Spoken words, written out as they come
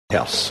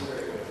House.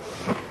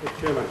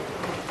 Mr. Chairman.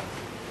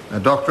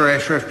 Dr.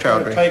 Ashraf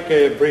Chowdhury. I'll take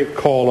a brief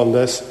call on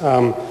this.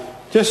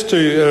 Just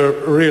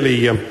to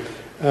really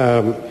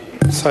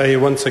say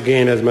once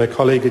again, as my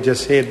colleague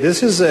just said,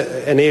 this is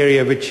an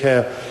area which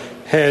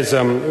has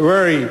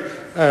very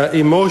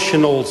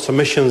emotional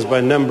submissions by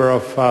a number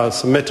of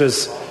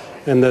submitters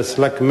in the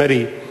Select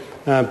Committee,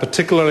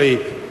 particularly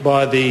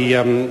by the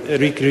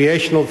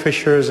recreational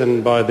fishers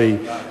and by the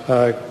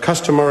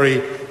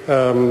customary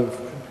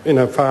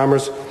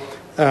farmers.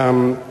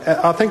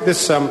 I think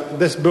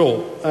this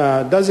bill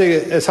does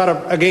a sort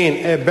of,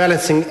 again, a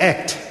balancing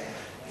act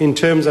in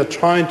terms of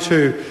trying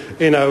to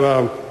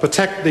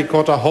protect the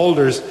quota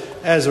holders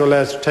as well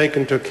as take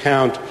into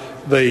account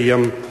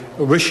the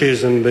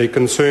wishes and the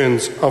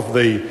concerns of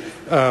the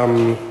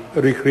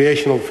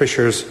recreational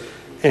fishers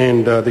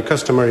and the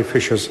customary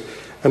fishers.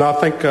 And I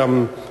think,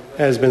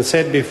 as been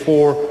said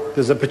before,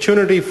 there's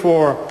opportunity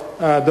for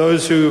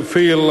those who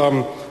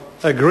feel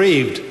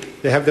aggrieved.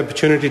 They have the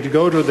opportunity to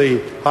go to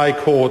the High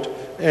Court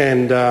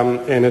and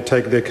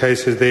take their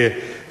cases there.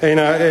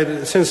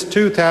 Since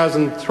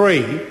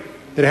 2003,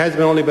 there has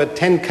been only about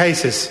 10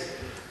 cases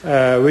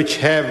which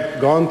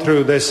have gone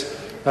through this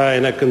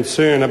in a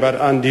concern about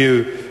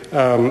undue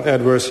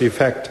adverse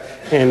effect,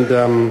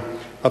 and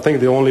I think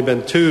there have only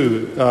been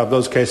 2 of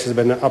those cases have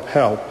been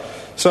upheld.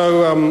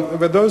 So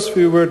with those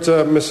few words,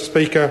 Mr.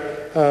 Speaker,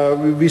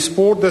 we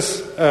support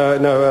this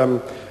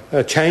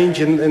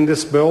change in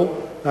this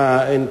bill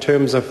in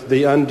terms of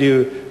the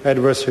undue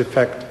adverse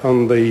effect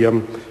on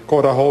the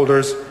quota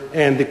holders,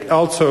 and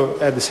also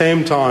at the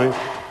same time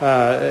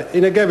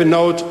gave a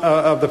note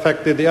of the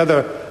fact that the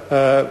other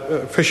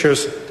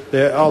fishers,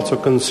 they're also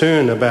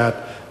concerned about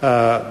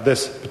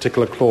this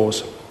particular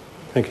clause.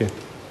 Thank you.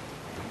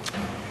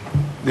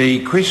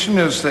 The question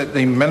is that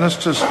the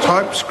Minister's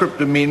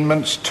typescript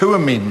amendments, 2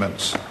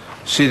 amendments,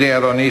 set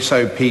out on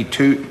SOP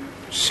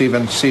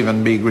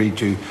 277 be agreed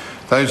to.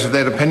 Those of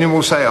that opinion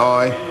will say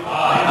aye.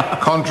 Aye.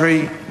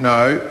 Contrary,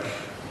 no.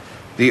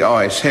 The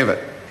ayes have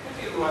it.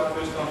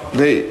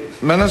 The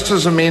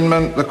Minister's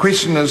amendment, the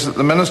question is that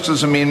the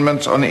Minister's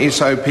amendments on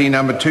SOP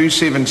number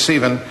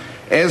 277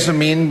 as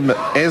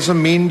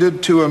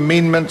amended to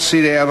amendments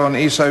set out on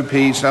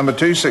SOPs number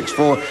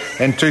 264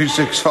 and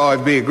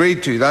 265 be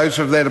agreed to. Those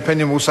of that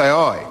opinion will say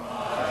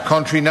aye.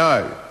 Contrary,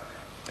 no.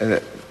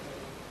 The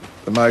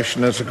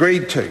motion is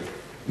agreed to.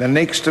 The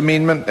next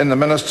amendment in the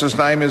Minister's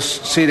name is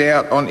set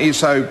out on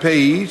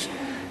SOPs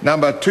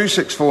number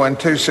 264 and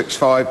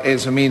 265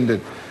 as amended.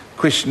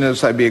 Question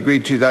is they be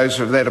agreed to. Those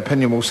of that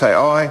opinion will say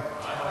aye.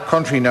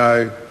 Contrary,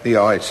 no. The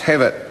ayes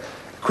have it.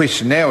 The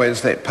question now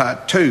is that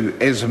Part 2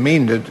 as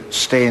amended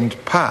stand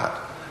part.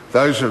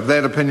 Those of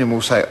that opinion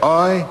will say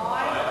aye.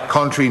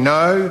 Contrary,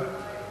 no.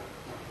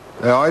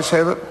 The ayes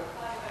have it.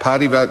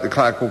 Party vote. The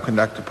clerk will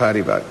conduct a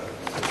party vote.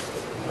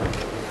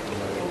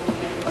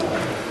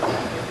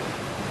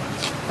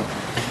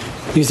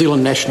 New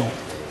Zealand National.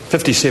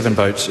 57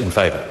 votes in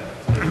favour.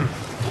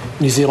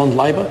 New Zealand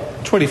Labour.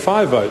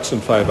 25 votes in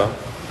favour.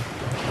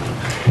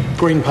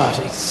 Green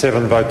Party.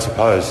 7 votes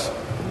opposed.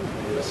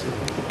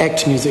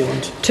 ACT New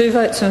Zealand. 2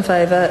 votes in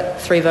favour,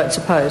 3 votes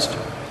opposed.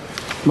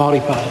 Māori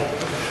Party.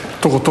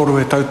 Toko toru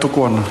e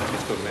tautoko ana.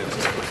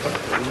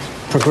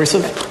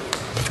 Progressive.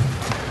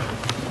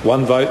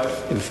 1 vote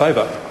in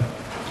favour.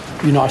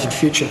 United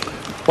Future.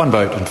 1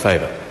 vote in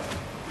favour.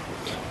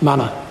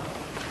 Mana.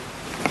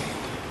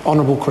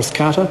 Honourable Chris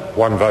Carter.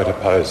 1 vote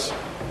opposed.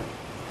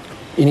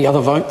 Any other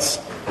votes?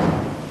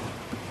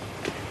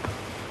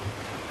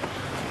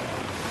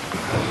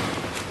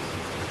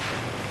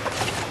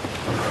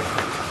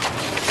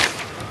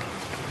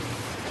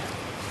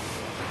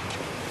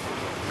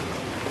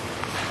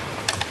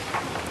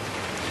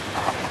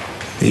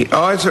 The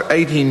ayes are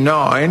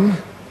 89,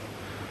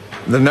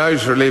 the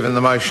noes are 11,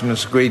 the motion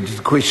is agreed to.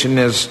 The question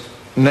is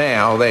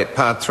now that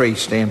Part 3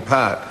 stand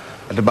part.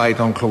 A debate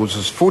on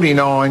clauses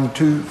 49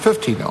 to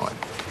 59.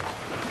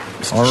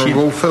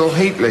 Honourable Phil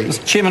Heatley.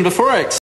 Mr. Chairman, before I